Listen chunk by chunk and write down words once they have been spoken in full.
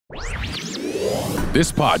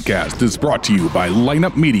This podcast is brought to you by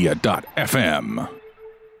lineupmedia.fm.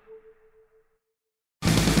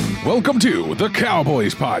 Welcome to the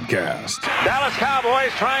Cowboys Podcast. Dallas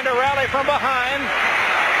Cowboys trying to rally from behind.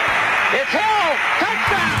 It's Hill.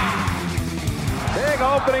 Touchdown. Big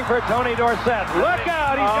opening for Tony Dorsett. Look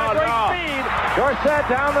out. He's got great speed.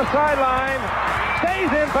 Dorsett down the sideline.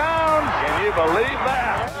 Stays in bounds. Can you believe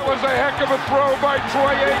that? That was a heck of a throw by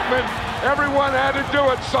Troy Aikman. Everyone had to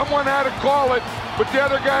do it. Someone had to call it, but the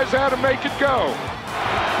other guys had to make it go.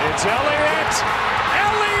 It's Elliott.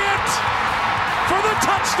 Elliott for the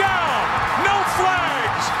touchdown. No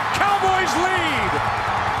flags. Cowboys lead.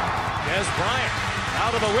 Des Bryant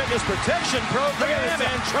out of the witness protection program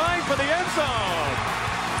and trying for the end zone.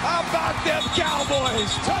 How about them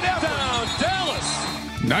Cowboys? Touchdown,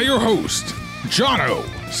 Dallas. Now your host, Jono,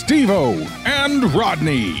 Steve-O, and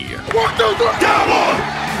Rodney.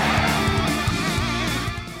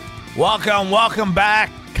 Welcome back,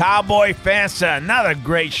 Cowboy fans, to another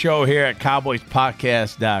great show here at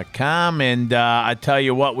CowboysPodcast.com. And I tell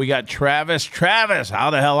you what, we got Travis. Travis,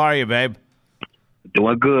 how the hell are you, babe?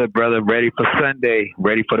 Doing good, brother. Ready for Sunday.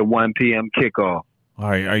 Ready for the 1 p.m. kickoff.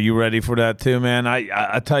 Are you ready for that too, man?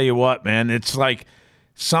 I tell you what, man, it's like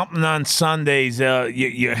something on Sundays.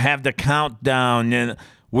 You have the countdown, and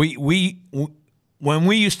we when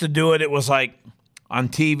we used to do it, it was like on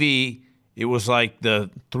TV. It was like the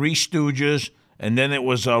Three Stooges, and then it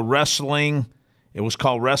was wrestling. It was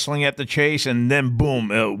called Wrestling at the Chase, and then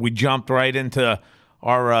boom, we jumped right into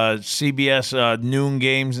our CBS noon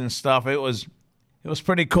games and stuff. It was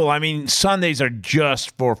pretty cool. I mean, Sundays are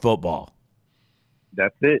just for football.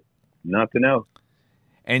 That's it. Nothing else.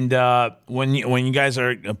 And when you guys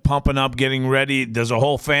are pumping up, getting ready, does the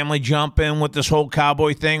whole family jump in with this whole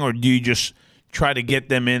cowboy thing, or do you just try to get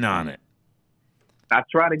them in on it? I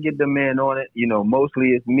try to get them in on it. You know,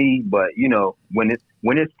 mostly it's me, but you know, when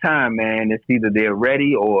it's time, man, it's either they're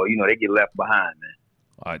ready or they get left behind, man.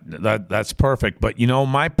 That's perfect. But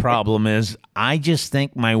my problem is I just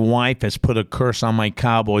think my wife has put a curse on my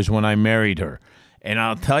Cowboys when I married her, and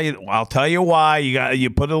I'll tell you why. You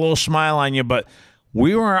put a little smile on you, but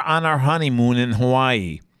we were on our honeymoon in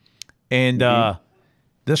Hawaii, and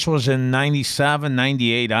this was in 97,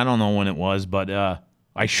 98. I don't know when it was, but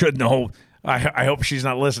I should know. I hope she's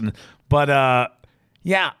not listening. But,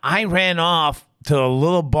 I ran off to a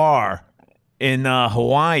little bar in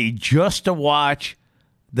Hawaii just to watch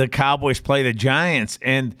the Cowboys play the Giants.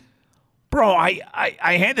 And, bro, I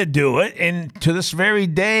had to do it. And to this very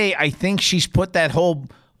day, I think she's put that whole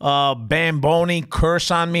Bamboni curse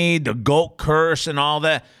on me, the GOAT curse and all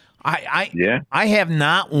that. I have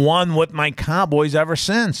not won with my Cowboys ever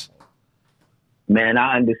since. Man,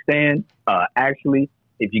 I understand. Actually,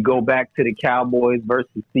 if you go back to the Cowboys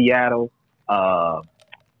versus Seattle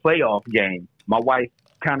playoff game, my wife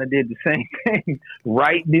kind of did the same thing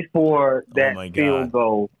right before that field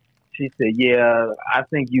goal. She said, "Yeah, I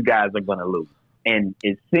think you guys are going to lose." And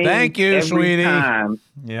it seems every sweetie. time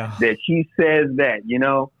that she says that,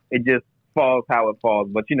 it just falls how it falls.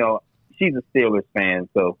 But she's a Steelers fan,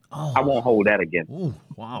 so I won't hold that against her. Ooh,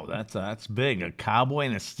 wow, that's big. A Cowboy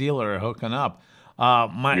and a Steeler are hooking up.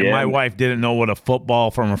 My wife didn't know what a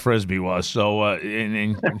football from a Frisbee was, so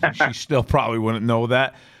and she still probably wouldn't know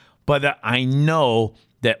that. But I know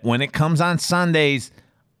that when it comes on Sundays,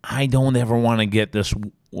 I don't ever want to get this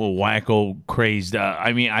wacko crazed.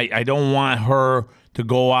 I don't want her to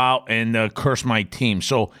go out and curse my team.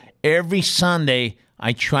 So every Sunday,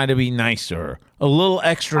 I try to be nice to her, a little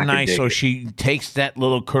extra nice, so she takes that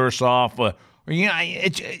little curse off. I'm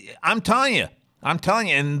telling you.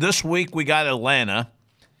 And this week we got Atlanta,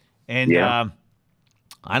 and I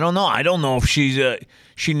don't know. I don't know if she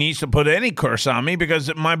needs to put any curse on me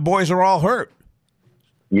because my boys are all hurt.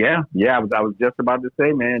 Yeah. I was just about to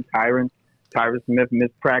say, man, Tyron Smith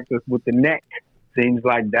mispracticed with the neck. Seems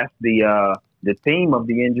like that's the theme of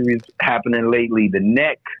the injuries happening lately. The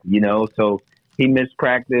neck, So he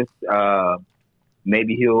mispracticed.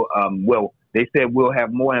 Maybe he'll. They said we'll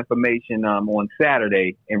have more information on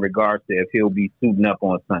Saturday in regards to if he'll be suiting up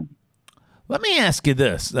on Sunday. Let me ask you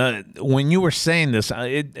this. When you were saying this,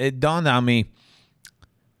 it dawned on me,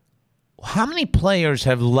 how many players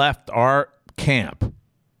have left our camp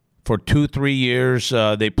for 2-3 years?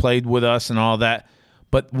 They played with us and all that.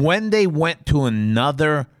 But when they went to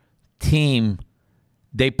another team,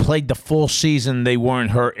 they played the full season. They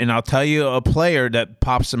weren't hurt. And I'll tell you a player that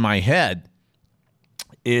pops in my head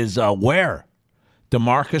is Ware,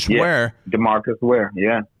 DeMarcus Ware. DeMarcus Ware,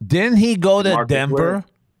 yeah. Didn't he go to DeMarcus Denver? Ware.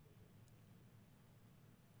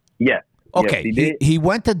 Yes. Okay, yes, he did. He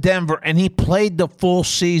went to Denver, and he played the full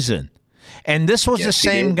season. And this was the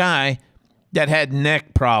same guy that had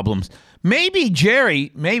neck problems. Maybe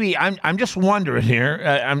Jerry. Maybe I'm just wondering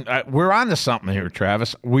here. We're on to something here,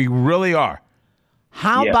 Travis. We really are.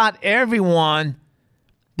 How about everyone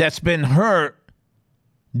that's been hurt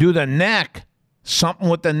do the neck, something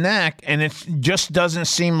with the neck, and it just doesn't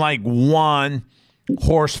seem like one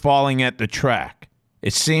horse falling at the track.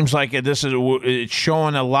 It seems like it's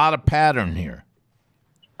showing a lot of pattern here.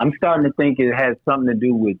 I'm starting to think it has something to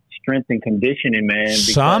do with strength and conditioning, man.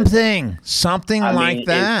 Something like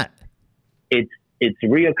that. It's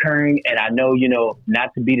reoccurring, and I know,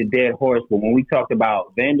 not to beat a dead horse, but when we talked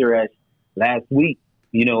about Van Der Esch last week,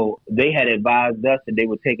 they had advised us that they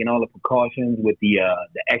were taking all the precautions with the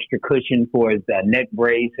extra cushion for his neck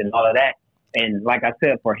brace and all of that. And like I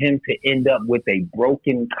said, for him to end up with a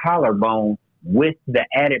broken collarbone with the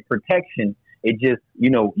added protection, it just,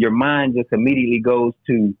 your mind just immediately goes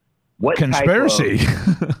to what conspiracy.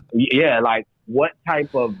 Like what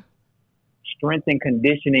type of strength and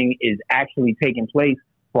conditioning is actually taking place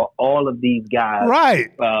for all of these guys.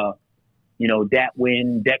 Right.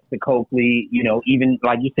 Datwin, Dexter Coakley, even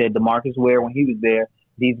like you said, DeMarcus Ware when he was there,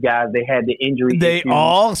 these guys, they had the injury issues.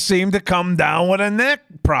 All seem to come down with a neck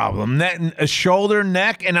problem, a shoulder,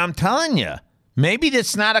 neck, and I'm telling you, maybe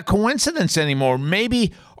that's not a coincidence anymore.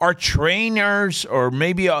 Maybe our trainers or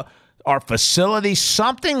maybe our facilities,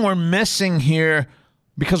 something we're missing here,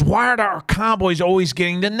 because why are our Cowboys always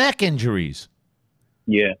getting the neck injuries?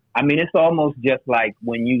 Yeah. I mean, it's almost just like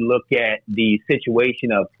when you look at the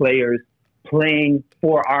situation of players playing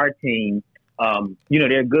for our team.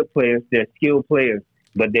 They're good players, they're skilled players,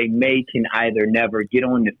 but they can either never get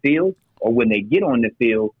on the field, or when they get on the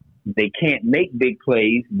field, they can't make big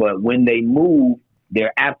plays, but when they move,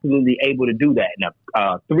 they're absolutely able to do that.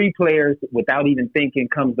 Now, 3 players, without even thinking,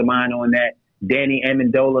 comes to mind on that. Danny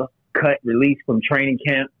Amendola, cut, released from training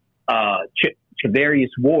camp. Charvarius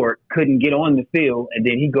Ward couldn't get on the field, and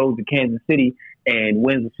then he goes to Kansas City and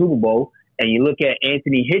wins the Super Bowl. And you look at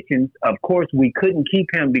Anthony Hitchens, of course, we couldn't keep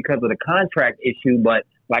him because of the contract issue, but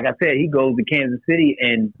like I said, he goes to Kansas City,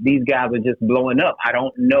 and these guys are just blowing up. I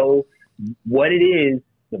don't know what it is.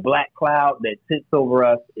 The black cloud that sits over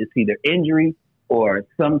us is either injury or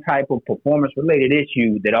some type of performance-related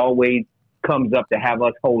issue that always comes up to have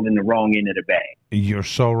us holding the wrong end of the bag. You're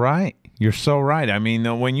so right. I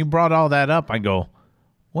mean, when you brought all that up, I go,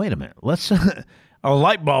 wait a minute. A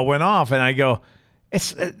light bulb went off, and I go,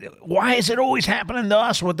 why is it always happening to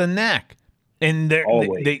us with the neck? And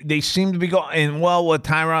they seem to be going. And with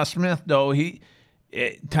Tyron Smith, though,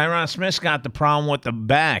 Tyron Smith's got the problem with the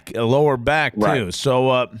back, lower back too. Right.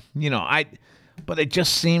 So but it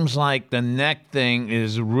just seems like the neck thing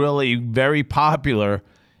is really very popular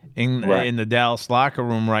in the Dallas locker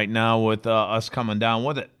room right now, with us coming down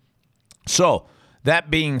with it. So that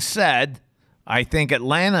being said, I think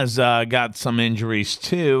Atlanta's got some injuries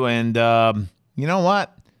too, and you know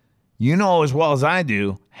what? You know as well as I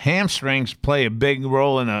do, hamstrings play a big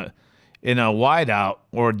role in a wideout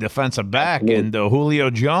or defensive back, and Julio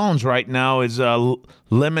Jones right now is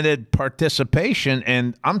limited participation.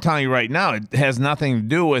 And I'm telling you right now, it has nothing to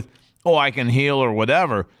do with I can heal or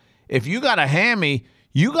whatever. If you got a hammy,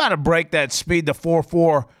 you got to break that speed to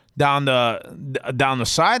 4.4 down the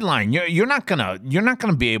sideline. You're not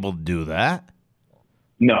gonna be able to do that.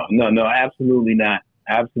 No, absolutely not.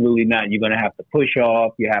 Absolutely not. You're going to have to push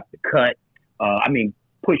off. You have to cut.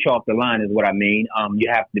 Push off the line is what I mean.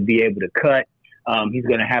 You have to be able to cut. He's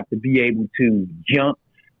going to have to be able to jump.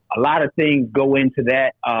 A lot of things go into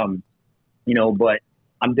that, but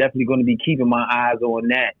I'm definitely going to be keeping my eyes on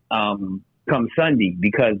that come Sunday,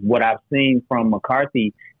 because what I've seen from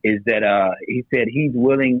McCarthy is that he said he's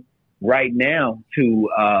willing right now to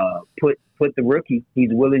put the rookie. He's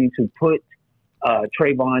willing to put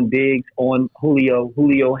Trayvon Diggs on Julio.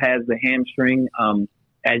 Julio has the hamstring,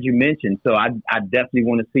 as you mentioned. So I definitely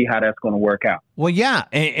want to see how that's going to work out. Well, yeah.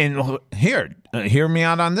 And hear me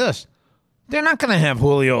out on this. They're not going to have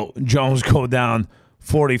Julio Jones go down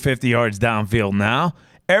 40, 50 yards downfield now.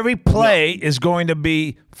 Every play is going to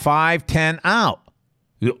be 5-10 out.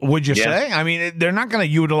 Would you say? I mean, they're not going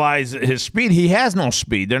to utilize his speed. He has no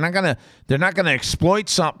speed. They're not going to exploit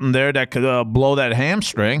something there that could blow that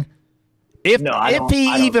hamstring. If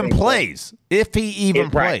he even plays,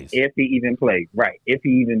 right.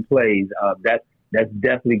 That's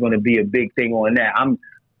definitely going to be a big thing on that.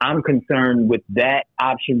 I'm concerned with that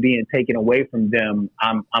option being taken away from them.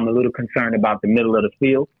 I'm a little concerned about the middle of the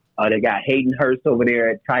field. They got Hayden Hurst over there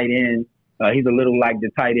at tight end. He's a little like the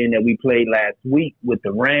tight end that we played last week with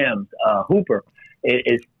the Rams, Hooper.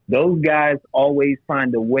 those guys always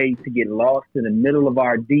find a way to get lost in the middle of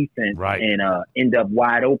our defense Right. and end up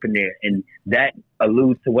wide open there. And that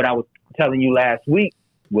alludes to what I was telling you last week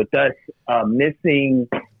with us missing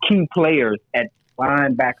key players at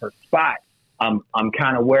linebacker spot. I'm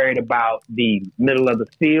kind of worried about the middle of the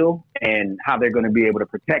field and how they're going to be able to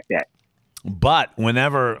protect that. But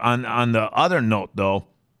whenever, on the other note, though,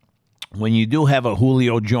 when you do have a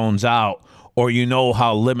Julio Jones out, or you know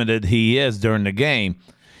how limited he is during the game,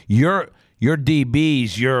 your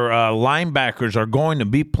DBs, your linebackers are going to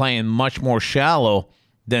be playing much more shallow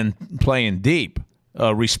than playing deep,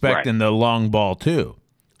 respecting the long ball too.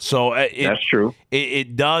 So that's true.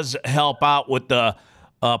 It does help out with the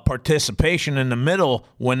participation in the middle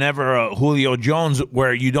whenever Julio Jones,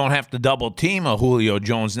 where you don't have to double team a Julio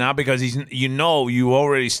Jones now because you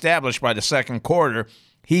already established by the second quarter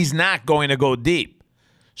he's not going to go deep.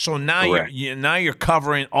 So now you're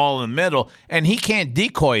covering all in the middle, and he can't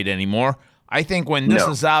decoy it anymore. I think when this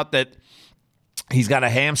is out that he's got a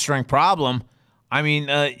hamstring problem, I mean,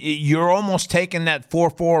 you're almost taking that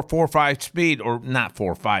 4.4, 4.5 speed, or not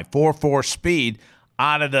 4.5, 4.4 speed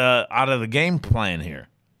out of the game plan here.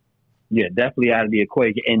 Yeah, definitely out of the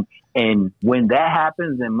equation. And when that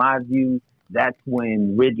happens, in my view, that's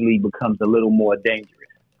when Ridley becomes a little more dangerous.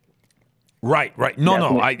 Right.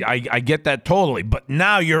 No, I get that totally. But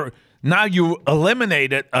now you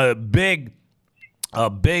eliminated a big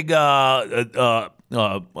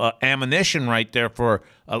ammunition right there for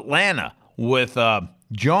Atlanta with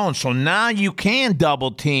Jones. So now you can double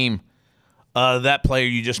team that player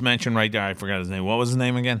you just mentioned right there. I forgot his name. What was his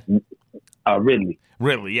name again? Ridley.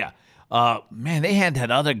 Ridley, yeah. Man, they had that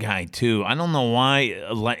other guy too. I don't know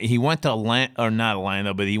why he went to not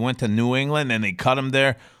Atlanta, but he went to New England and they cut him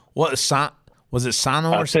there. What was it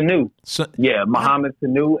Sanu? Sanu. Yeah, Mohamed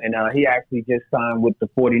Sanu, and he actually just signed with the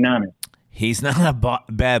 49ers. He's not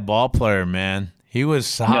a bad ball player, man. He was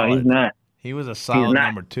solid. No, he's not. He was a solid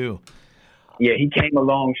number 2. Yeah, he came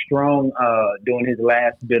along strong during his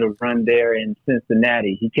last bit of run there in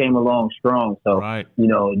Cincinnati. He came along strong. So,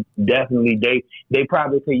 definitely they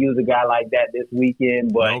probably could use a guy like that this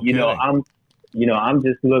weekend. But, I'm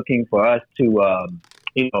just looking for us to,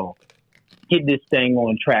 get this thing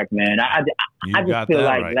on track, man. I just feel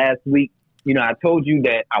like last week, I told you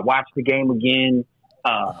that I watched the game again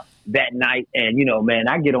that night. And, man,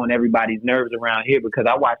 I get on everybody's nerves around here because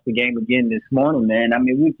I watched the game again this morning, man. I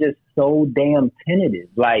mean, we're just so damn tentative.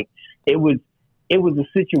 Like, it was a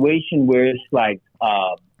situation where it's like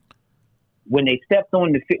when they stepped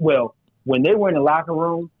on the field, when they were in the locker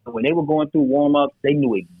room, when they were going through warm-ups, they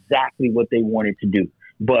knew exactly what they wanted to do.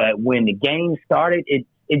 But when the game started, it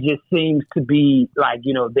just seems to be like,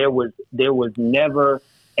 there was never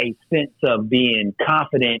a sense of being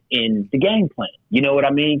confident in the game plan. You know what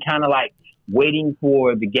I mean? Kind of like waiting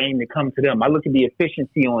for the game to come to them. I look at the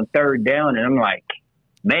efficiency on third down and I'm like,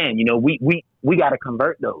 man, we got to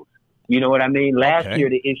convert those. You know what I mean? Last year,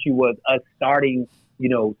 the issue was us starting,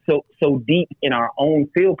 so deep in our own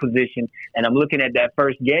field position. And I'm looking at that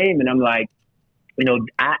first game and I'm like,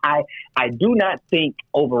 I do not think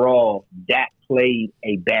overall Dak played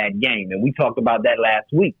a bad game. And we talked about that last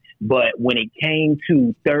week. But when it came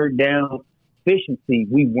to third down efficiency,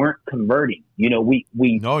 we weren't converting. We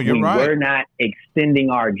were not extending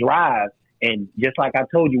our drive. And just like I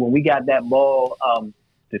told you, when we got that ball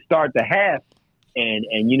to start the half, and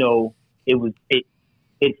it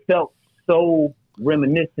felt so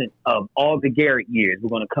reminiscent of all the Garrett years. We're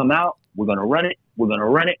going to come out, we're going to run it, we're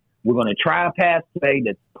going to try a pass play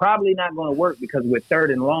that's probably not going to work because we're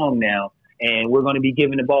third and long now, and we're going to be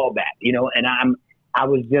giving the ball back. And I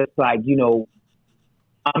was just like,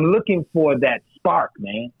 I'm looking for that spark,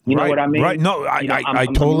 man. You know what I mean? Right. No, I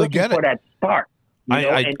totally get it. For that spark.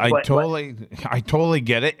 I totally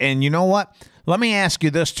get it. And you know what? Let me ask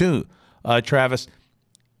you this too, Travis.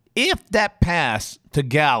 If that pass to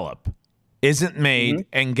Gallup isn't made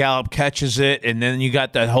and Gallup catches it, and then you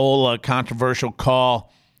got that whole controversial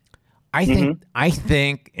call, I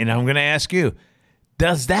think, and I'm going to ask you,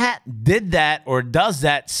 does that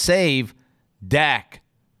save Dak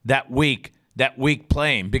that week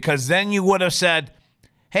playing? Because then you would have said,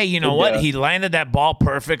 hey, you know what? He landed that ball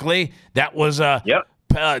perfectly. That was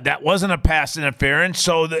that wasn't a pass interference.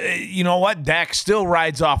 So you know what? Dak still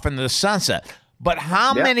rides off into the sunset. But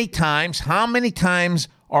how many times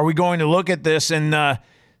are we going to look at this and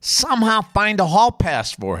somehow find a hall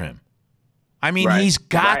pass for him? I mean, he's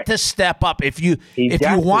got to step up. If you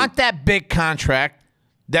want that big contract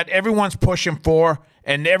that everyone's pushing for,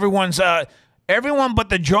 and everyone but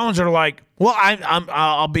the Jones are like, Well,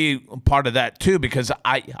 I'll be part of that too because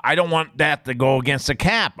I don't want that to go against the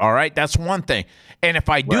cap. All right, that's one thing. And if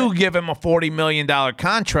I do give him a $40 million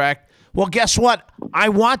contract, well, guess what? I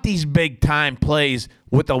want these big time plays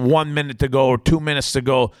with a 1 minute to go or 2 minutes to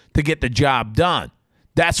go to get the job done.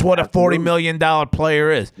 That's what a $40 million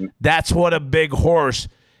player is. That's what a big horse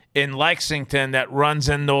in Lexington that runs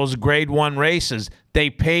in those Grade 1 races. They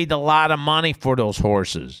paid a lot of money for those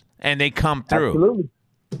horses, and they come through. Absolutely.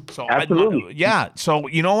 So Absolutely. So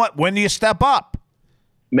you know what? When do you step up?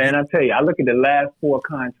 Man, I tell you, I look at the last 4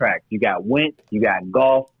 contracts. You got Wentz, you got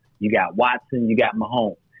Goff, you got Watson, you got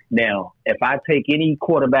Mahomes. Now, if I take any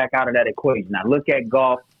quarterback out of that equation, I look at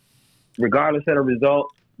Goff, regardless of the result,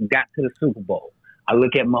 got to the Super Bowl. I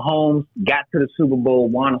look at Mahomes, got to the Super Bowl,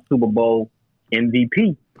 won a Super Bowl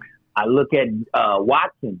MVP. I look at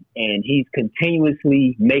Watson, and he's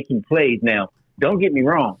continuously making plays. Now, don't get me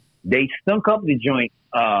wrong. They stunk up the joint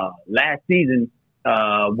last season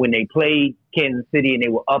when they played Kansas City and they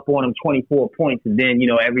were up on them 24 points, and then,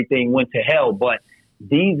 everything went to hell. But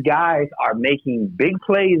these guys are making big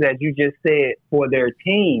plays, as you just said, for their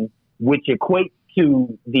team, which equates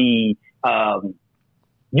to the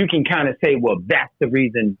you can kind of say, well, that's the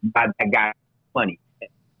reason why that guy money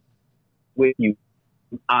with you.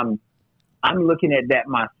 I'm looking at that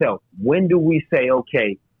myself. When do we say,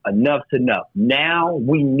 okay, enough's enough? Now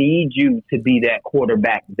we need you to be that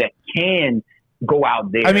quarterback that can go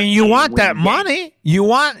out there. I mean, you want that money. You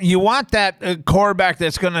want that quarterback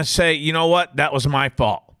that's going to say, you know what, that was my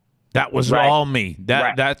fault. That was all me.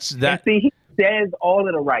 That's that. And see, he says all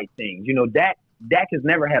of the right things. Dak has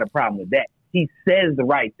never had a problem with that. He says the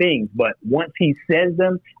right things, but once he says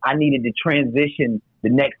them, I needed to transition the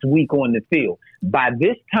next week on the field. By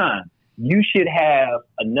this time, you should have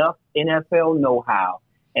enough NFL know-how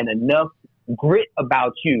and enough grit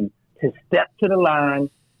about you to step to the line,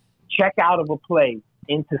 check out of a play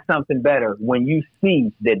into something better when you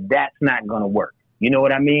see that that's not going to work. You know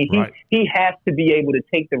what I mean? Right. He has to be able to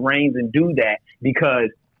take the reins and do that because,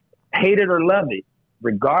 hate it or love it,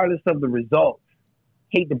 regardless of the results,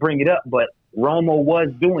 hate to bring it up, but Romo was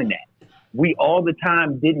doing that. We all the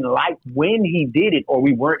time didn't like when he did it, or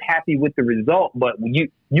we weren't happy with the result, but you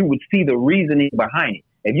would see the reasoning behind it.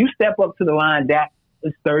 If you step up to the line, Dak,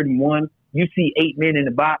 it's 3rd and 1, you see 8 men in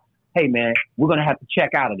the box, hey, man, we're going to have to check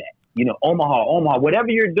out of that. Omaha, whatever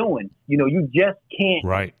you're doing, you just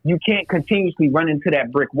can't, you can't continuously run into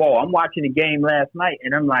that brick wall. I'm watching the game last night,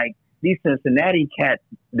 and I'm like, these Cincinnati cats,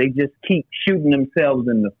 they just keep shooting themselves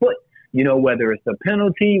in the foot, whether it's a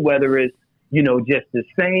penalty, whether it's, just the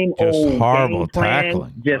same old horrible game plan,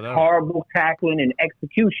 tackling. just horrible tackling and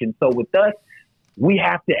execution. So with us, we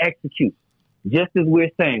have to execute. Just as we're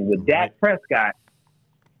saying, with Dak Prescott,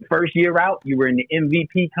 first year out, you were in the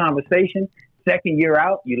MVP conversation. Second year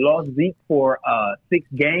out, you lost Zeke for 6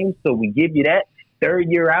 games, so we give you that. Third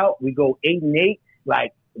year out, we go 8-8.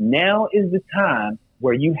 Like, now is the time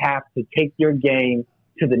where you have to take your game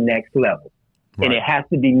to the next level. Right. And it has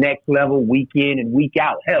to be next level week in and week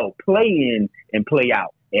out. Hell, play in and play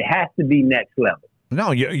out. It has to be next level.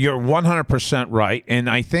 No, you're 100% right. And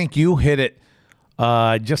I think you hit it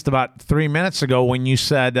just about 3 minutes ago when you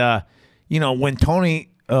said, when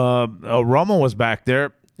Tony Romo was back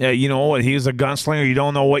there, he was a gunslinger. You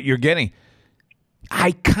don't know what you're getting.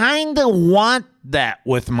 I kind of want that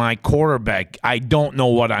with my quarterback. I don't know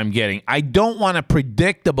what I'm getting. I don't want a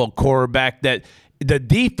predictable quarterback that the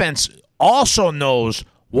defense also knows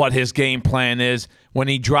what his game plan is. When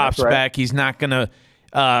he drops back, he's not going to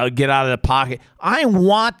get out of the pocket. I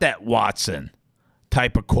want that Watson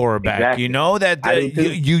type of quarterback. Exactly.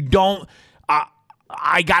 That you don't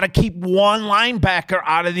I got to keep one linebacker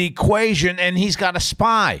out of the equation, and he's got a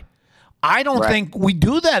spy. I don't think we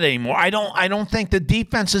do that anymore. I don't think the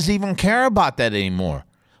defenses even care about that anymore.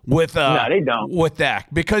 With no, they don't. With Dak,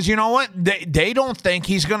 because you know what, they don't think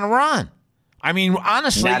he's going to run. I mean,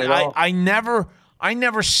 honestly, I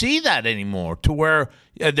never see that anymore. To where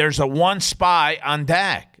there's a one spy on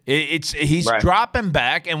Dak. He's dropping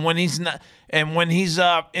back, and when he's not, and when he's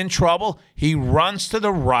in trouble, he runs to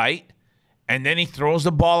the right. And then he throws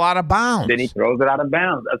the ball out of bounds. Then he throws it out of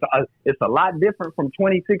bounds. It's a lot different from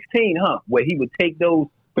 2016, where he would take those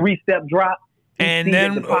 3-step drops, and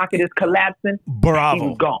then the pocket is collapsing. Bravo. He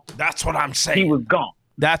was gone. That's what I'm saying. He was gone.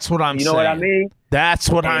 That's what I'm saying. You know what I mean? That's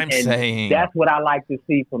what I'm saying. That's what I like to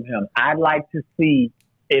see from him. I'd like to see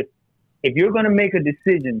if you're going to make a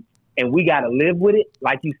decision and we got to live with it,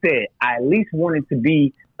 like you said, I at least want it to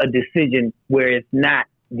be a decision where it's not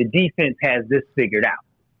the defense has this figured out.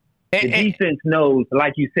 The defense knows,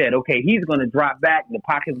 like you said, okay, he's going to drop back. The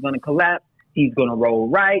pocket's going to collapse. He's going to roll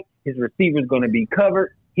right. His receiver's going to be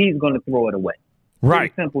covered. he's going to throw it away.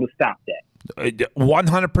 Right. Pretty simple to stop that.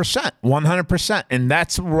 100%. 100%. And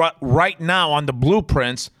that's right now on the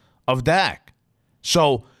blueprints of Dak.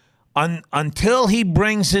 So until he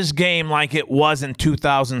brings his game like it was in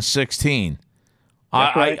 2016,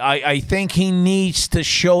 right. I think he needs to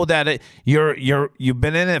show that you've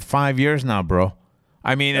been in it 5 years now, bro.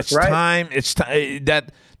 I mean, That's it's right. time. It's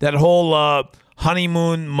that whole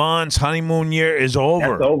honeymoon year is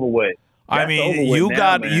over. That's over with. I mean, you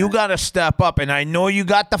got to step up, and I know you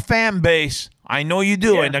got the fan base. I know you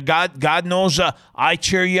do, Yeah. and God knows I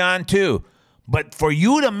cheer you on too. But for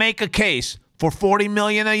you to make a case for $40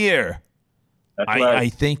 million a year, That's right. I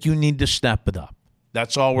think you need to step it up.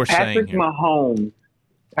 That's all we're saying here.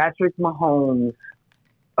 Patrick Mahomes'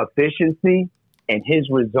 efficiency and his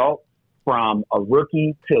results from a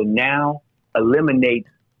rookie till now eliminates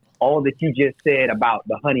all that you just said about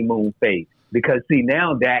the honeymoon phase. Because see,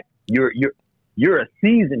 now, Dak, you're a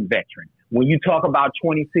seasoned veteran. When you talk about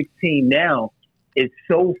 2016 now, it's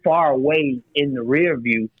so far away in the rear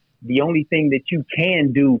view. The only thing that you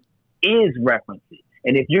can do is reference it.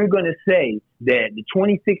 And if you're going to say that the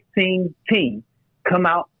 2016 team come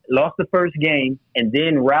out, lost the first game, and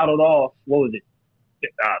then rattled off,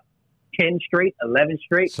 10 straight, 11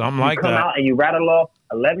 straight? Something you like come that. out and you rattle off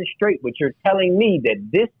 11 straight, but you're telling me that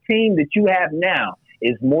this team that you have now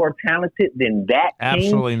is more talented than that team?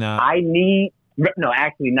 Absolutely not. No,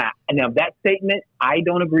 actually not. Now, that statement, I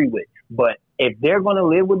don't agree with. But if they're going to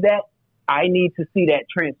live with that, I need to see that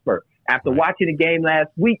transfer. After watching the game last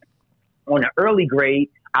week on an early grade,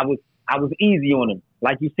 I was easy on him.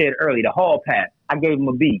 Like you said earlier, the hall pass, I gave him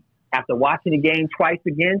a B. After watching the game twice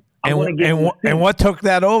again, I'm going to give him a C. And what took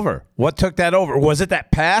that over? What took that over? Was it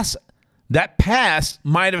that pass? That pass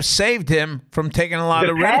might have saved him from taking a lot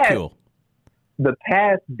of ridicule. The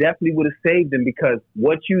pass definitely would have saved him, because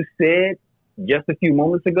what you said just a few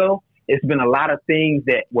moments ago, it's been a lot of things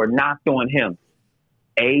that were knocked on him.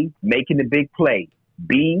 A, making the big play.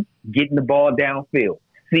 B, getting the ball downfield.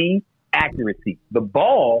 C, accuracy. The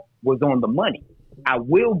ball was on the money. I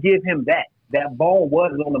will give him that. That ball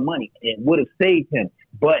was on the money. It would have saved him.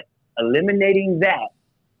 But eliminating that,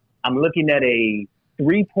 I'm looking at a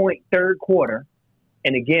 3-point third quarter.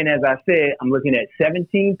 And again, as I said, I'm looking at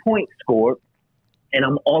 17 points scored. And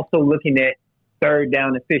I'm also looking at third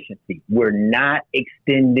down efficiency. We're not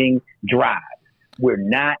extending drives.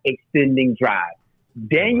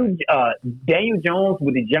 Daniel Jones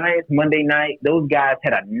with the Giants Monday night, those guys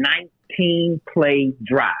had a 19-play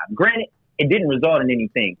drive. Granted, it didn't result in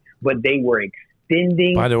anything, but they were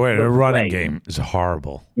extending. By the way, the running play. game is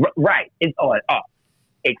horrible. Right. It's all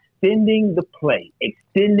extending the play,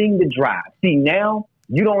 extending the drive. See, now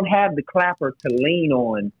you don't have the clapper to lean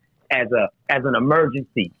on as an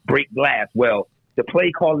emergency, break glass. Well, the play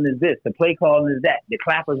calling is this, the play calling is that. The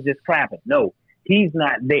clapper's just clapping. No, he's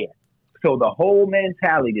not there. So the whole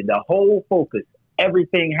mentality, the whole focus,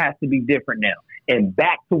 everything has to be different now. And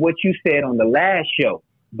back to what you said on the last show,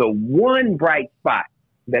 the one bright spot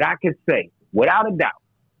that I could say, without a doubt,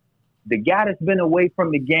 the guy that's been away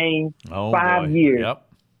from the game 5 years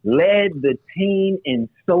led the team in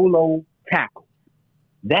solo tackles.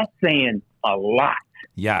 That's saying a lot.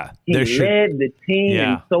 Yeah. He led the team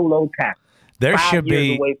in solo tackles. There 5 should years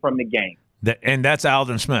be away from the game. And that's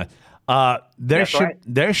Aldon Smith. Right.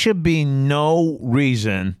 There should be no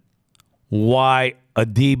reason why a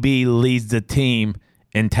DB leads the team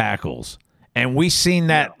in tackles. And we seen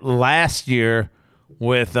that last year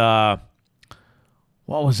with what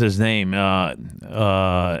was his name?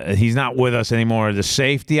 He's not with us anymore. The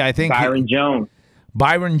safety, I think. Byron Jones.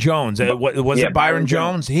 Byron Jones. Was it Byron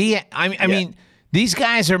Jones? I mean, these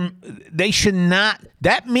guys they should not.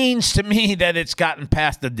 That means to me that it's gotten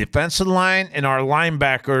past the defensive line and our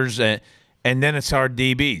linebackers, and then it's our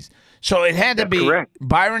DBs. So it had to be correct.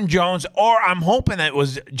 Byron Jones, or I'm hoping it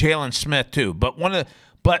was Jalen Smith too. But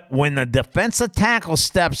when the defensive tackle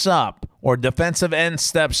steps up or defensive end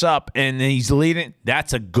steps up and he's leading,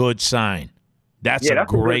 that's a good sign. That's a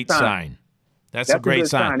great sign. That's a great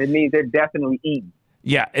sign. It means they're definitely eating.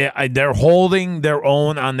 Yeah, they're holding their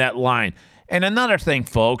own on that line. And another thing,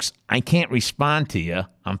 folks, I can't respond to you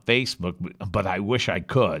on Facebook, but I wish I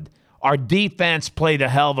could. Our defense played a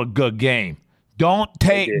hell of a good game. Don't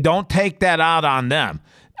take that out on them.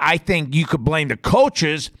 I think you could blame the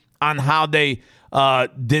coaches on how they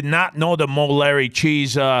did not know the Mo Larry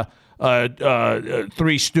Cheese Three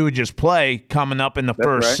Stooges play coming up in the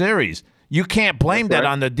first series. You can't blame that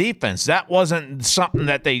on the defense. That wasn't something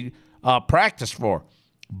that they practiced for.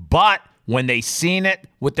 But when they seen it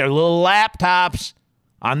with their little laptops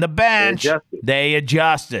On the bench, they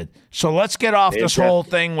adjusted. So let's get off this whole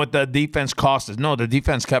thing with the defense cost us. No, the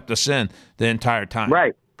defense kept us in the entire time.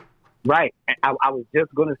 Right. I was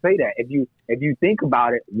just going to say that. If you think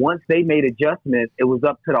about it, once they made adjustments, it was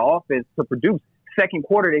up to the offense to produce. Second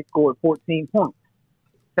quarter, they scored 14 points.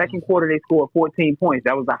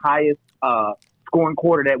 That was the highest scoring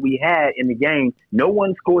quarter that we had in the game. No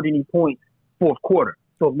one scored any points fourth quarter.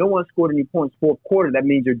 So if no one scored any points fourth quarter, that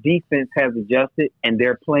means your defense has adjusted and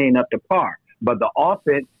they're playing up to par. But the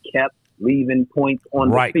offense kept leaving points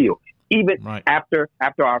on the field. Even after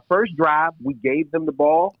our first drive, we gave them the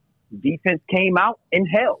ball. Defense came out and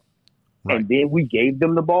held. And then we gave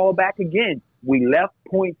them the ball back again. We left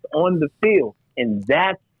points on the field. And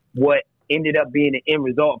that's what ended up being the end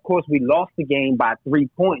result. Of course, we lost the game by 3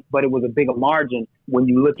 points, but it was a bigger margin when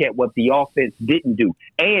you look at what the offense didn't do.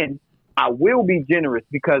 And I will be generous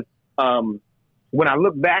because when I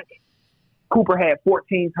look back, Cooper had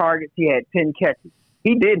 14 targets. He had 10 catches.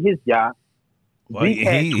 He did his job. Well, Zeke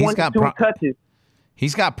had 22 touches.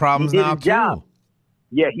 He's got problems now, too. Job.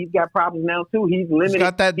 Yeah, he's got problems now, too. He's limited. He's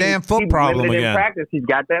got that damn foot problem again. In practice, he's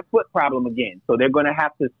got that foot problem again. So they're going to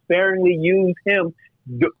have to sparingly use him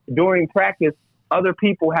during practice. Other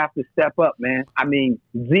people have to step up, man. I mean,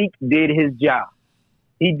 Zeke did his job.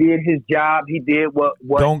 He did his job. He did what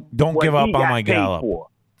Don't what give up he on got my paid Gallup. for.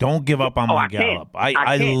 Don't give up on my Gallup.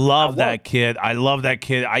 I love that kid. I love that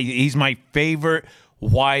kid. He's my favorite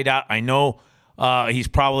wideout. I know he's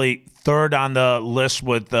probably third on the list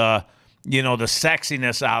with the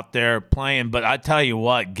sexiness out there playing. But I tell you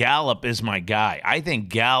what, Gallup is my guy. I think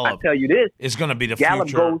Gallup is going to be the Gallup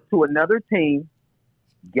future. Gallup goes to another team.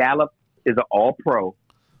 Gallup is an all-pro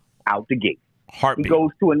out the gate. Heartbeat. He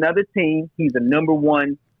goes to another team. He's a number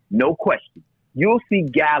one, no question. You'll see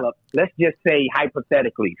Gallup, let's just say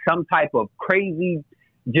hypothetically, some type of crazy,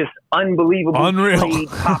 just unbelievable trade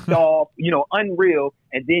popped off, unreal.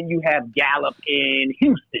 And then you have Gallup in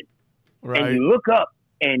Houston. Right. And you look up,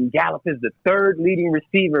 and Gallup is the third leading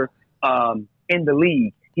receiver in the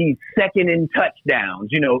league. He's second in touchdowns,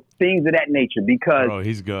 things of that nature, because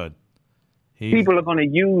he's good. People are going to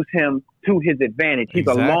use him to his advantage. He's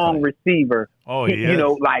a long receiver. Oh, he is.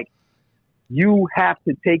 You have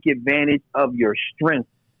to take advantage of your strength.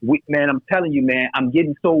 Man, I'm telling you, man, I'm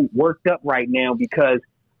getting so worked up right now because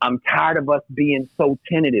I'm tired of us being so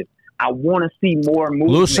tentative. I want to see more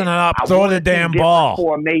movement. Loosen it up. Throw the damn ball.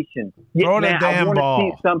 Formation. Throw the damn ball. I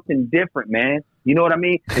want to see something different, man. You know what I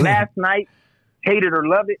mean? Last night, hate it or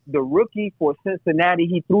love it, the rookie for Cincinnati,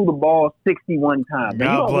 he threw the ball 61 times. God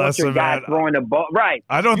you don't bless want your him, guy man. throwing the ball. Right.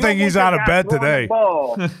 I don't think he's out of bed today.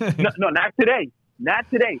 No, not today. Not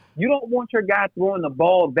today. You don't want your guy throwing the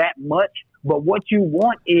ball that much, but what you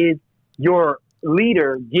want is your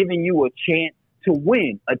leader giving you a chance to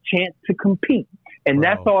win, a chance to compete. And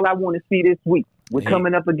that's all I want to see this week. We're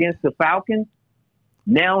coming up against the Falcons.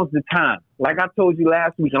 Now's the time. Like I told you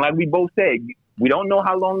last week, and like we both said, we don't know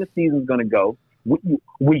how long the season's going to go.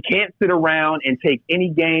 We can't sit around and take any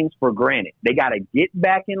games for granted. They got to get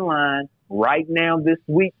back in line right now this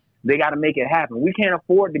week. They got to make it happen. We can't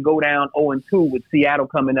afford to go down 0-2 with Seattle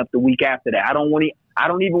coming up the week after that. I don't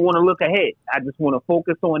even want to look ahead. I just want to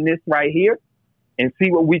focus on this right here and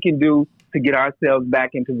see what we can do to get ourselves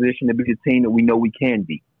back in position to be the team that we know we can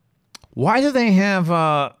be. Why do they have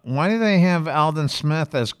Aldon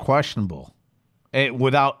Smith as questionable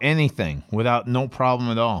without anything, without no problem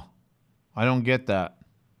at all? I don't get that.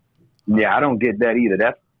 Yeah, I don't get that either.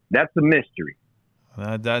 That's a mystery.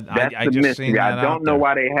 That's the mystery. I don't know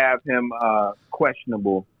why they have him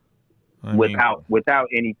questionable without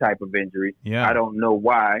any type of injury. Yeah. I don't know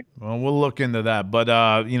why. Well, we'll look into that. But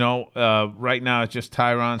right now it's just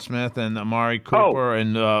Tyron Smith and Amari Cooper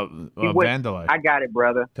and Vanderlei. I got it,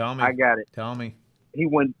 brother. Tell me. I got it. Tell me. He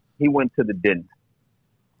went to the dentist.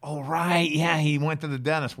 Oh right, yeah, he went to the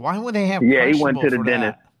dentist. Why would they have? Yeah, he went to the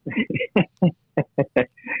dentist.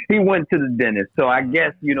 He went to the dentist. So I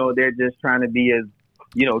guess they're just trying to be as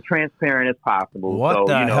transparent as possible. What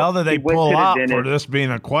the hell did they pull out for this being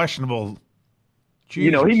a questionable?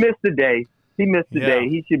 Jesus. He missed a day. He missed a day.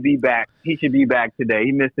 He should be back. He should be back today.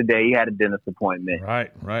 He missed a day. He had a dentist appointment.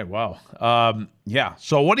 Right. Wow. Yeah.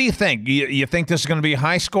 So what do you think? You think this is going to be a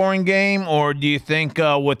high-scoring game, or do you think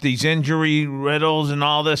with these injury riddles and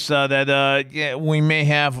all this that we may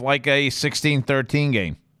have like a 16-13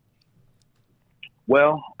 game?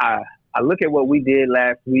 Well, I look at what we did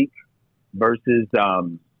last week versus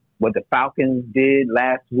what the Falcons did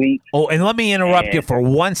last week. Oh, and let me interrupt you for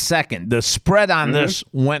 1 second. The spread on this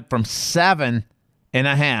went from 7.5,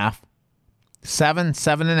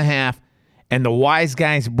 7.5, and the wise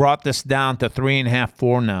guys brought this down to 3.5,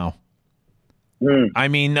 4 now. I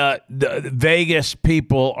mean, the Vegas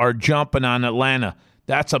people are jumping on Atlanta.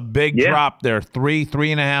 That's a big drop there.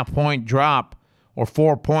 3.5 point drop, or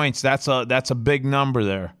 4 points. That's a big number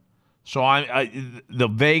there. So the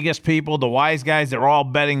Vegas people, the wise guys, they're all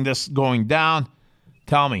betting this going down.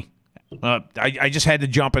 Tell me, I just had to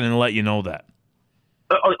jump in and let you know that.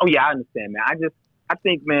 Oh yeah, I understand, man. I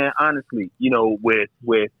think, man, honestly, you know,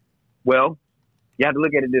 well, you have to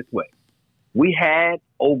look at it this way. We had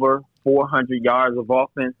over 400 yards of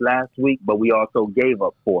offense last week, but we also gave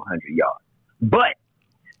up 400 yards. But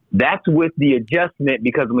that's with the adjustment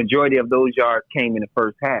because the majority of those yards came in the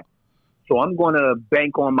first half. So I'm going to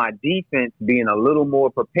bank on my defense being a little more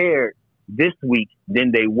prepared this week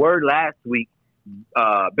than they were last week,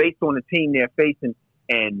 based on the team they're facing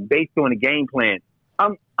and based on the game plan.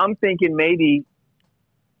 I'm thinking maybe,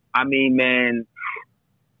 I mean, man,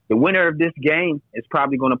 the winner of this game is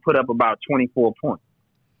probably going to put up about 24 points.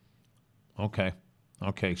 Okay.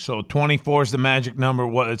 So 24 is the magic number,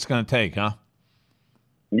 what it's going to take, huh?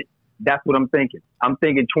 That's what I'm thinking. I'm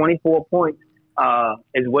thinking 24 points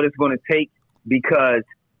is what it's going to take, because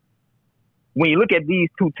when you look at these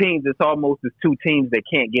two teams, it's almost as two teams that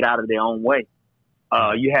can't get out of their own way.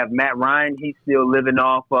 You have Matt Ryan. He's still living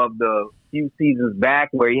off of the few seasons back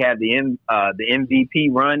where he had the MVP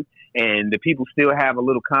run, and the people still have a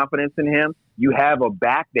little confidence in him. You have a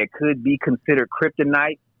back that could be considered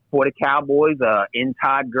kryptonite for the Cowboys in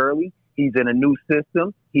Todd Gurley. He's in a new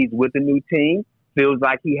system. He's with a new team. Feels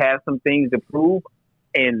like he has some things to prove.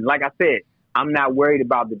 And like I said, I'm not worried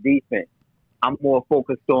about the defense. I'm more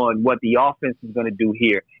focused on what the offense is going to do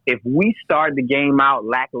here. If we start the game out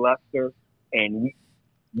lackluster and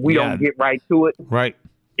we don't get right to it,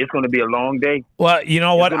 it's going to be a long day. Well, you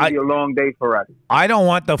know what? It's going to be a long day for us. I don't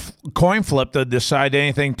want the coin flip to decide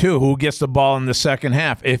anything, too. Who gets the ball in the second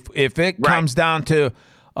half? If it comes down to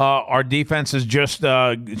our defense is just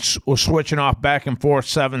switching off back and forth,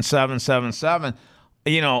 7-7, 7-7,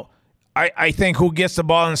 you know, I think who gets the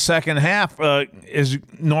ball in the second half is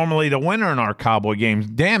normally the winner in our Cowboy games.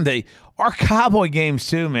 Damn, our Cowboy games,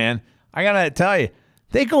 too, man. I got to tell you,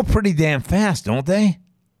 they go pretty damn fast, don't they?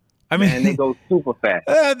 I mean, and they go super fast.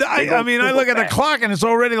 I look at the clock and it's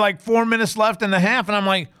already like 4 minutes left in the half, and I'm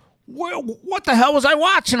like, what the hell was I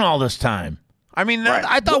watching all this time? I mean,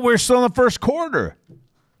 I thought we were still in the first quarter.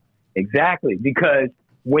 Exactly, because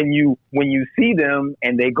when you see them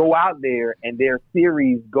and they go out there and their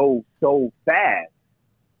series go so fast,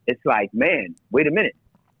 it's like, man, wait a minute.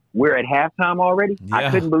 We're at halftime already? Yeah. I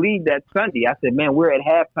couldn't believe that Sunday. I said, man, we're at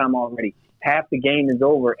halftime already. Half the game is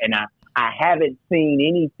over, and I haven't seen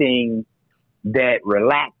anything that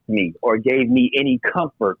relaxed me or gave me any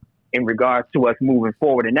comfort in regards to us moving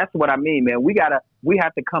forward. And that's what I mean, man. We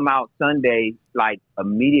have to come out Sunday like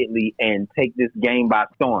immediately and take this game by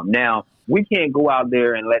storm. Now, we can't go out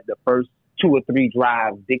there and let the first 2 or 3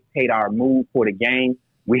 drives dictate our move for the game.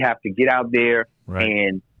 We have to get out there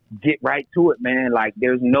and get right to it, man. Like,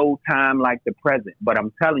 there's no time like the present. But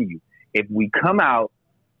I'm telling you, if we come out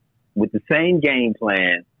with the same game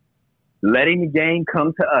plan, letting the game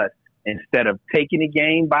come to us instead of taking the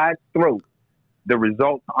game by its throat, the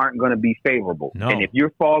results aren't going to be favorable. No. And if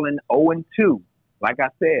you're falling 0-2, like I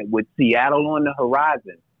said, with Seattle on the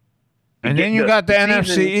horizon. And then you got the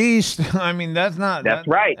NFC East. I mean, that's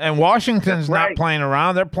right. And Washington's not playing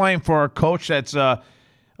around. They're playing for a coach that's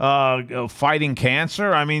fighting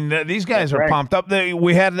cancer. I mean, these guys are pumped up.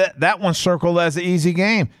 We had that one circled as an easy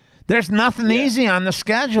game. There's nothing easy on the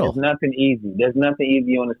schedule. There's nothing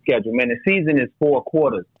easy on the schedule. Man, the season is 4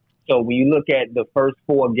 quarters. So when you look at the first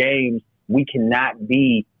 4 games, we cannot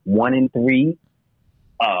be 1-3,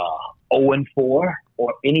 0-4,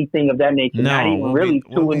 or anything of that nature. No, not even really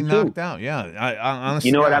 2-2. Knocked out. Yeah, honest.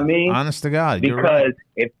 You know what I mean? Honest to God, because you're right.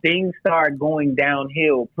 If things start going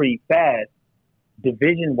downhill pretty fast,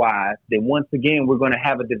 division-wise, then once again we're going to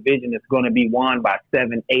have a division that's going to be won by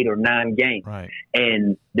 7, 8, or 9 games. Right.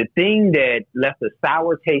 And the thing that left a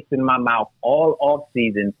sour taste in my mouth all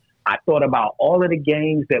offseason, I thought about all of the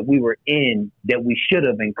games that we were in that we should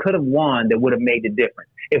have and could have won that would have made the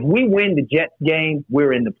difference. If we win the Jets game,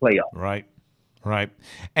 we're in the playoffs. Right.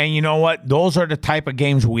 And you know what? Those are the type of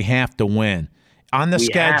games we have to win. On the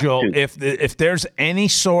schedule, if there's any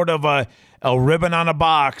sort of a ribbon on a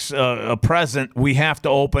box, a present, we have to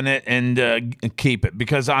open it and keep it.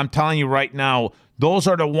 Because I'm telling you right now, those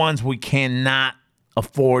are the ones we cannot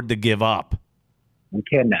afford to give up. We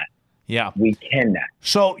cannot. Yeah. We cannot.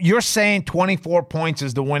 So you're saying 24 points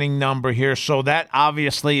is the winning number here. So that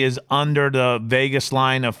obviously is under the Vegas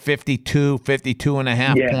line of 52 and a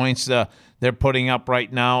half points they're putting up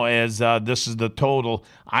right now as this is the total.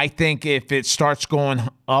 I think if it starts going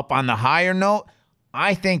up on the higher note,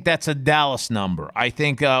 I think that's a Dallas number. I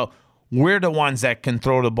think we're the ones that can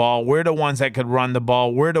throw the ball. We're the ones that could run the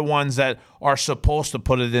ball. We're the ones that are supposed to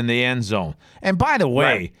put it in the end zone. And by the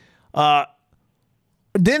way,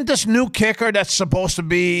 didn't this new kicker that's supposed to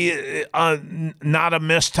be not a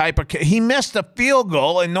miss type of kicker, he missed a field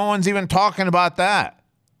goal, and no one's even talking about that.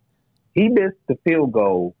 He missed the field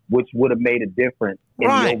goal, which would have made a difference in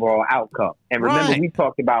the overall outcome. And remember, we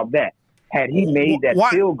talked about that. Had he made that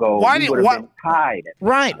field goal, he would have been tied.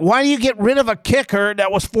 Right. Why do you get rid of a kicker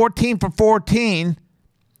that was 14 for 14?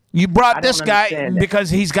 You brought this guy because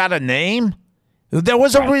he's got a name? There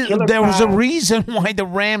was a reason why the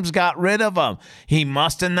Rams got rid of him. He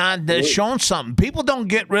must have not shown something. People don't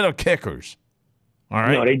get rid of kickers. All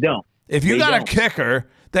right? No, they don't. If you got a kicker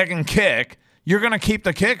that can kick, you're going to keep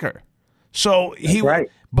the kicker. So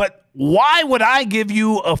but why would I give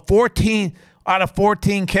you a 14 out of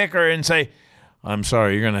 14 kicker and say, I'm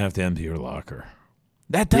sorry, you're going to have to empty your locker?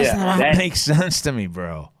 That does not make sense to me,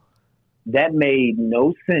 bro. That made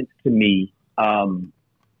no sense to me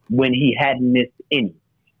when he hadn't missed any.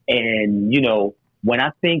 And, when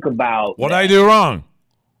I think about what I do wrong?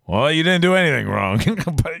 Well, you didn't do anything wrong,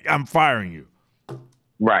 but I'm firing you.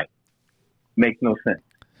 Right. Makes no sense.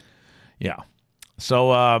 Yeah.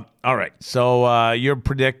 So, all right. So you're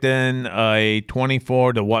predicting a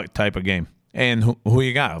 24 to what type of game? And who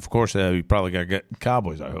you got? Of course, you probably got to get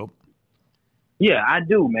Cowboys, I hope. Yeah, I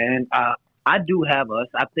do, man. I do have us.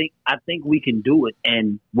 I think we can do it.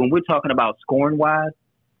 And when we're talking about scoring-wise,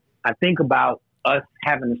 I think about us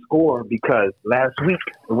having to score because last week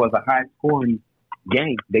it was a high-scoring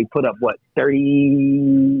game. They put up,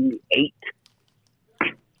 38?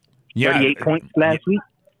 Yeah. 38 points last week?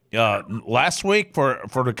 Last week for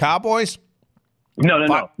the Cowboys?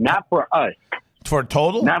 No, not for us. For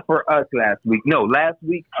total? Not for us last week. No, last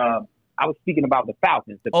week I was speaking about the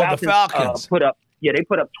Falcons. The Falcons put up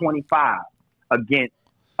 25 against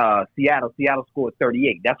Seattle. Seattle scored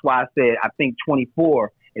 38. That's why I said I think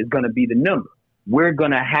 24 is going to be the number. We're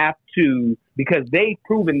going to have to, because they've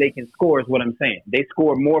proven they can score is what I'm saying. They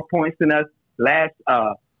scored more points than us last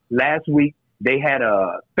week. They had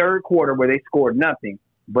a third quarter where they scored nothing,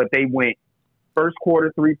 but they went first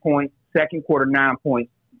quarter 3 points, second quarter 9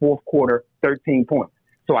 points, fourth quarter 13 points.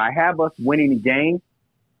 So I have us winning the game,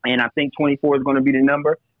 and I think 24 is going to be the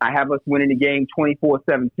number. I have us winning the game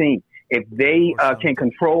 24-17. If they can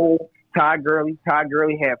control Todd Gurley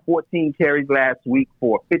had 14 carries last week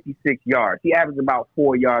for 56 yards. He averaged about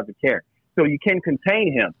 4 yards a carry. So you can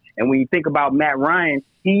contain him. And when you think about Matt Ryan,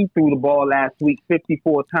 he threw the ball last week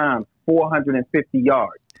 54 times, 450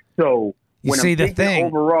 yards. So when I'm thinking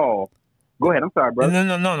overall, go ahead. I'm sorry,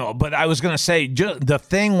 brother. No. But I was going to say, the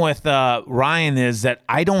thing with Ryan is that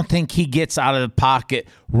I don't think he gets out of the pocket,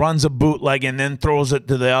 runs a bootleg, and then throws it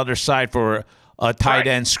to the other side for a tight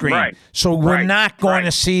end screen. Right. So we're not going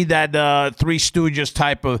to see that Three Stooges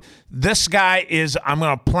type of, this guy is, I'm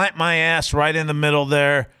going to plant my ass right in the middle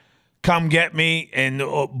there, come get me, and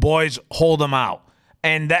boys, hold him out.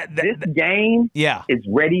 And this game is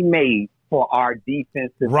ready-made for our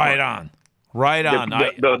defensive Right on.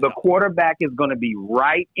 The quarterback is going to be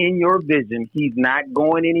right in your vision. He's not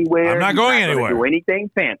going anywhere. I'm not going anywhere. Do anything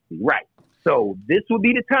fancy. Right. So this will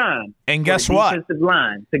be the time. And guess what? Defensive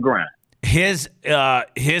line to grind. His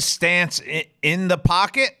stance in the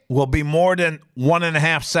pocket will be more than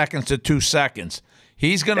 1.5 seconds to 2 seconds.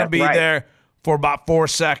 He's going to be there for about 4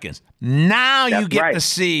 seconds. Now you get to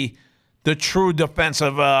see the true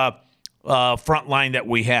defensive front line that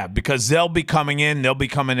we have, because they'll be coming in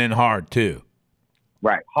hard too.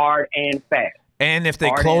 Right, hard and fast. And if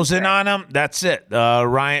they close in on him, that's it.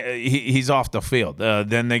 Ryan, he's off the field.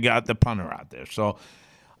 Then they got the punter out there. So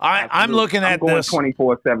I'm looking at this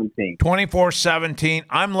 24-17. 24-17.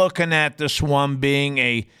 I'm looking at this one being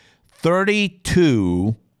a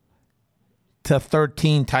 32-13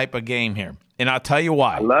 type of game here. And I'll tell you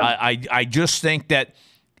why. I just think that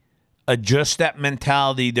adjust that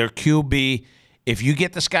mentality. Their QB, if you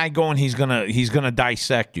get this guy going, he's gonna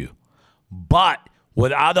dissect you. But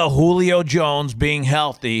without a Julio Jones being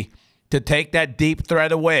healthy to take that deep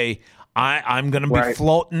threat away, I'm going to be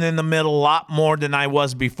floating in the middle a lot more than I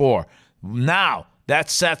was before. Now, that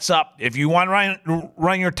sets up, if you want to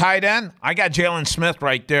run your tight end, I got Jalen Smith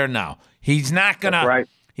right there now. He's not going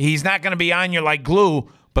to be on you like glue,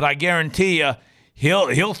 but I guarantee you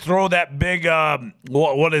he'll throw that big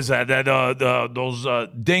what is that? Those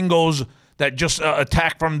dingoes that just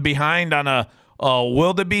attack from behind on a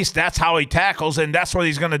wildebeest. That's how he tackles, and that's what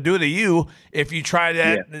he's going to do to you if you try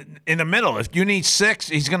that in the middle. If you need 6,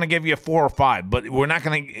 he's going to give you a 4 or 5, but we're not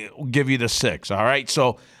going to give you the 6, all right?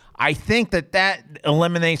 So I think that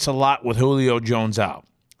eliminates a lot with Julio Jones out.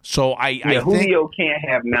 So I think Julio can't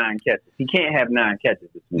have 9 catches. He can't have 9 catches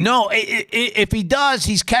this week. No, if he does,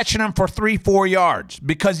 he's catching them for 3-4 yards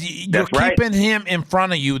because you're keeping him in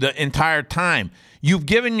front of you the entire time. You've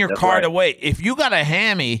given your card away. If you got a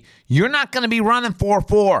hammy, you're not going to be running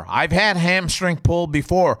 4-4. I've had hamstring pull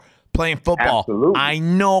before playing football. Absolutely. I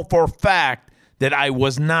know for a fact that I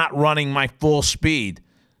was not running my full speed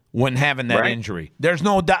when having that injury. There's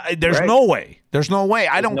no no way. There's no way.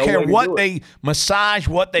 I don't care what they massage,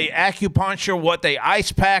 what they acupuncture, what they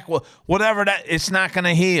ice pack, whatever that, it's not going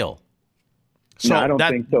to heal. So no, I don't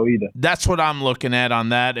think so either. That's what I'm looking at on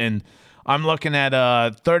that, and I'm looking at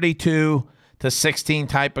a 32-16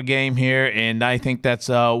 type of game here, and I think that's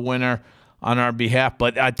a winner on our behalf.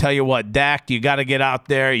 But I tell you what, Dak, you got to get out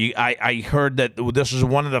there. I heard that this is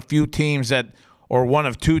one of the few teams that, or one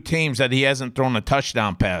of 2 teams that he hasn't thrown a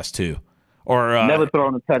touchdown pass to. Or never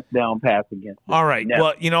thrown a touchdown pass against him. All right. Never.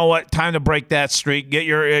 Well, you know what? Time to break that streak. Get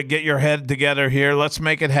your head together here. Let's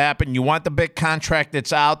make it happen. You want the big contract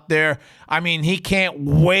that's out there. I mean, he can't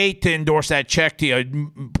wait to endorse that check to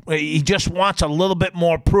you. He just wants a little bit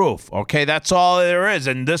more proof. Okay, that's all there is.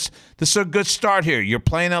 And this is a good start here. You're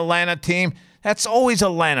playing an Atlanta team. That's always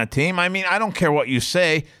Atlanta team. I mean, I don't care what you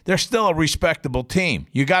say. They're still a respectable team.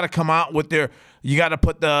 You got to come out with their. You got to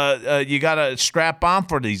put you got to strap on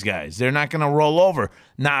for these guys. They're not going to roll over.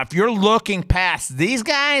 Now, if you're looking past these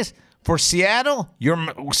guys for Seattle, you're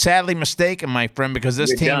sadly mistaken, my friend, because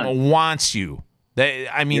this team wants you.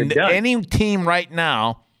 Any team right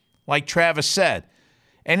now, like Travis said,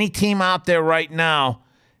 any team out there right now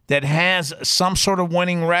that has some sort of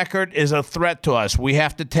winning record is a threat to us. We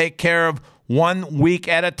have to take care of 1 week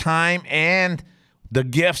at a time, and the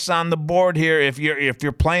gifts on the board here, if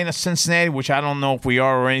you're playing a Cincinnati, which I don't know if we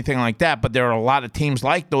are or anything like that, but there are a lot of teams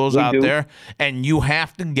like those out there, and you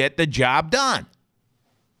have to get the job done.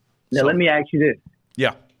 Now, let me ask you this.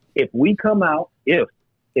 Yeah. If we come out and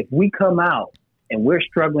we're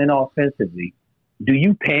struggling offensively, do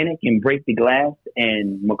you panic and break the glass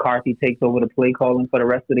and McCarthy takes over the play calling for the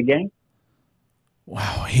rest of the game?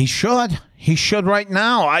 Wow, he should. He should right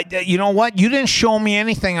now. You know what? You didn't show me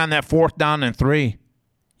anything on that 4th down and 3.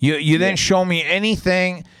 You didn't show me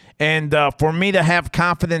anything, and for me to have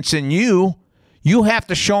confidence in you, you have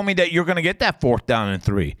to show me that you're going to get that 4th down and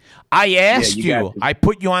 3. I asked you. I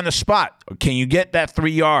put you on the spot. Can you get that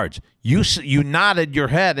 3 yards? You nodded your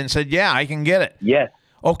head and said, "Yeah, I can get it." Yes.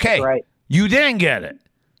 Okay. That's right. You didn't get it.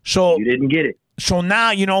 So you didn't get it. So now,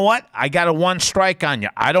 you know what? I got a 1 strike on you.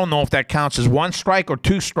 I don't know if that counts as 1 strike or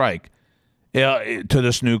 2 strike to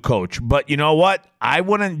this new coach. But you know what? I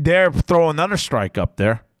wouldn't dare throw another strike up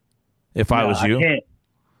there if I was you. I can't.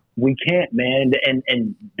 We can't, man.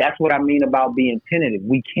 And that's what I mean about being tentative.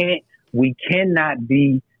 We cannot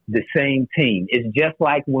be the same team. It's just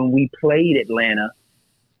like when we played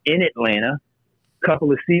in Atlanta a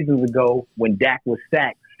couple of seasons ago when Dak was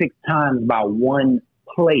sacked 6 times by 1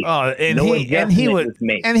 play.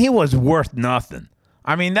 And he was worth nothing.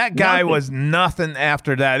 I mean, that guy was nothing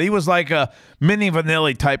after that. He was like a Mini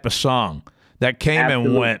Vanilli type of song that came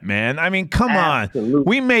and went, man. I mean, come on.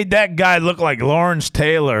 We made that guy look like Lawrence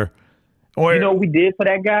Taylor. Or, you know what we did for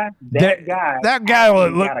that guy? That guy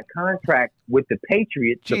got a contract with the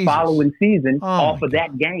Patriots the following season off of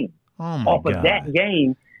that game. Off of that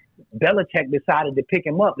game, Belichick decided to pick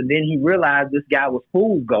him up, and then he realized this guy was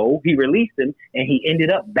fool's gold. He released him, and he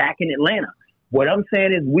ended up back in Atlanta. What I'm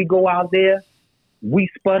saying is we go out there, we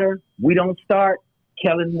sputter, we don't start.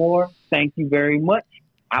 Kellen Moore, thank you very much.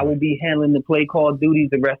 I will be handling the play call duties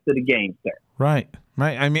the rest of the game, sir. Right.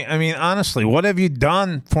 I mean, honestly, what have you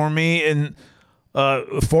done for me in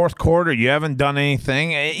fourth quarter? You haven't done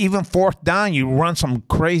anything. Even 4th down, you run some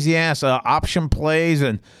crazy ass option plays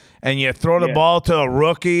and you throw the ball to a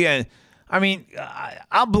rookie. And I mean,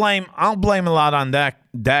 I'll blame a lot on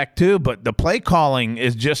Dak too. But the play calling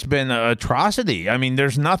has just been an atrocity. I mean,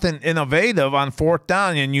 there's nothing innovative on 4th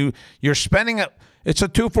down, and you're spending it's a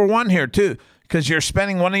 2-for-1 here too, because you're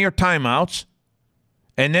spending one of your timeouts.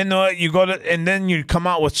 And then you come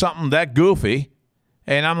out with something that goofy,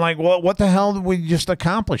 and I'm like, well, what the hell did we just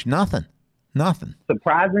accomplish? Nothing.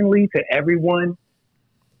 Surprisingly to everyone,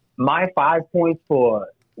 my 5 points for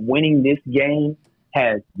winning this game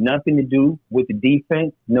has nothing to do with the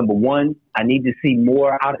defense. Number one, I need to see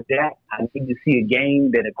more out of that. I need to see a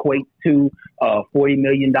game that equates to a $40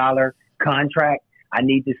 million contract. I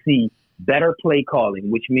need to see better play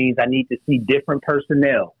calling, which means I need to see different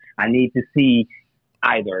personnel. I need to see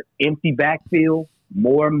either empty backfield,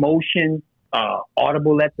 more motion,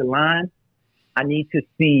 audible at the line. I need to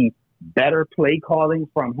see better play calling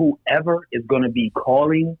from whoever is going to be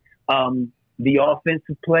calling the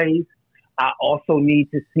offensive plays. I also need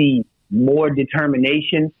to see more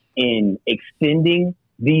determination in extending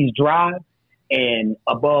these drives. And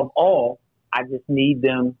above all, I just need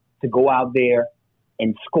them to go out there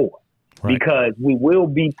and score. Right. Because we will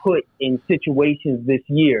be put in situations this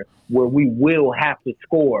year where we will have to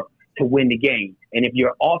score to win the game. And if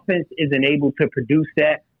your offense isn't able to produce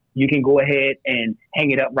that, you can go ahead and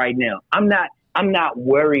hang it up right now. I'm not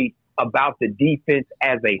worried about the defense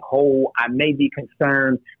as a whole. I may be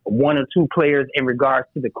concerned one or two players in regards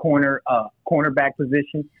to the cornerback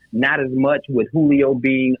position, not as much with Julio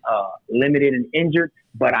being limited and injured,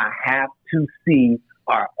 but I have to see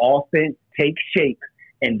our offense take shape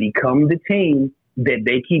and become the team that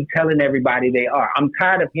they keep telling everybody they are. I'm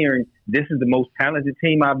tired of hearing this is the most talented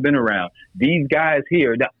team I've been around. These guys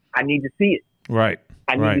here, I need to see it. Right.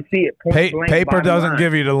 I need to see it. Paper doesn't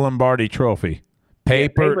give you the Lombardi trophy.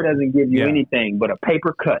 Paper doesn't give you anything but a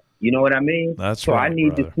paper cut. You know what I mean? That's so right. I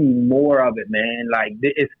need to see more of it, man. Like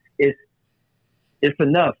it's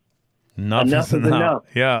enough. Enough is enough.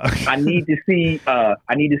 Yeah. I need to see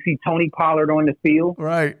Tony Pollard on the field.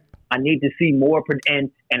 Right. I need to see more,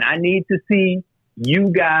 and I need to see you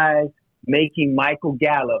guys making Michael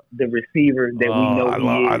Gallup the receiver that we know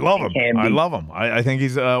he is. I love him. I love him. I think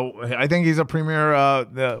he's a premier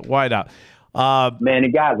wideout. Man, the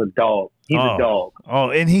guy's a dog. He's a dog.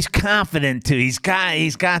 Oh, and he's confident too. He's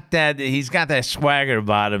got that swagger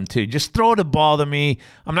about him too. Just throw the ball to me.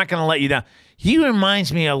 I'm not going to let you down. He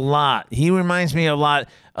reminds me a lot.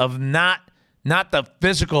 Of not the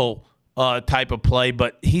physical type of play,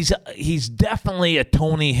 but he's definitely a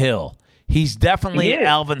Tony Hill. He's definitely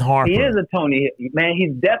Alvin Harper. He is a Tony Hill. Man,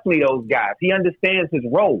 he's definitely those guys. He understands his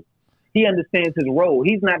role.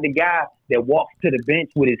 He's not the guy that walks to the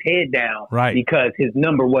bench with his head down because his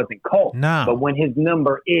number wasn't called. No. But when his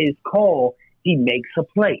number is called, he makes a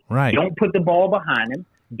play. Right. Don't put the ball behind him.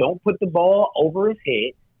 Don't put the ball over his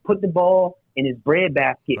head. Put the ball in his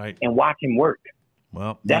breadbasket and watch him work.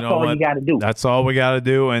 Well, that's all you got to do. That's all we got to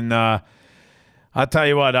do. And I'll tell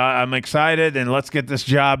you what, I'm excited, and let's get this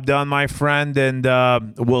job done, my friend. And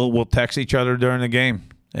we'll text each other during the game,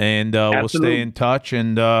 and we'll stay in touch.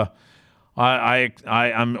 And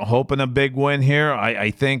I'm hoping a big win here.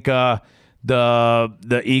 I think the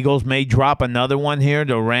Eagles may drop another one here.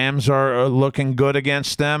 The Rams are looking good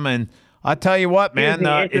against them, and I'll tell you what, man,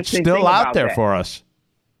 it's still out there for us.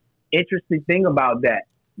 Interesting thing about that,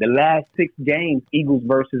 the last 6 games, Eagles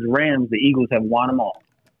versus Rams, the Eagles have won them all.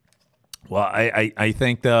 Well, I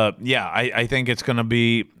think I think it's going to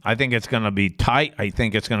be tight. I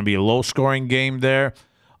think it's going to be a low scoring game there.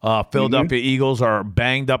 Philadelphia Eagles are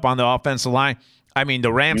banged up on the offensive line. I mean,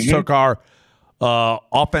 the Rams took our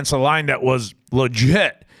offensive line that was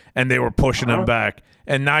legit, and they were pushing them back.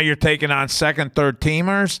 And now you're taking on second, third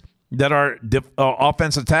teamers that are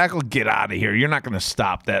offensive tackle. Get out of here! You're not going to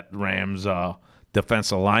stop that Rams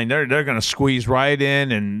defensive line. They're going to squeeze right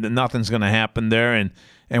in, and nothing's going to happen there.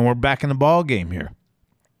 And we're back in the ball game here.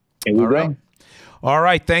 Here we go. All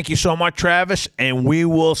right. Thank you so much, Travis. And we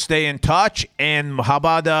will stay in touch. And how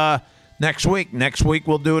about next week? Next week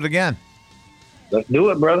we'll do it again. Let's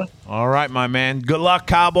do it, brother. All right, my man. Good luck,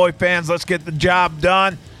 Cowboy fans. Let's get the job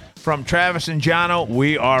done. From Travis and Jono,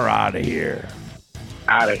 we are out of here.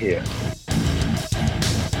 Out of here.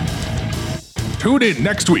 Tune in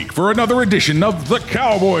next week for another edition of the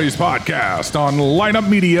Cowboys Podcast on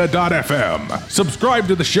lineupmedia.fm. Subscribe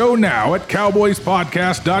to the show now at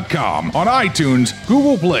cowboyspodcast.com on iTunes,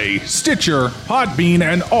 Google Play, Stitcher, Podbean,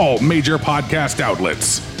 and all major podcast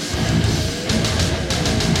outlets.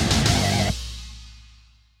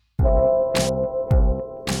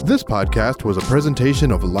 This podcast was a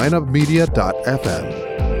presentation of lineupmedia.fm.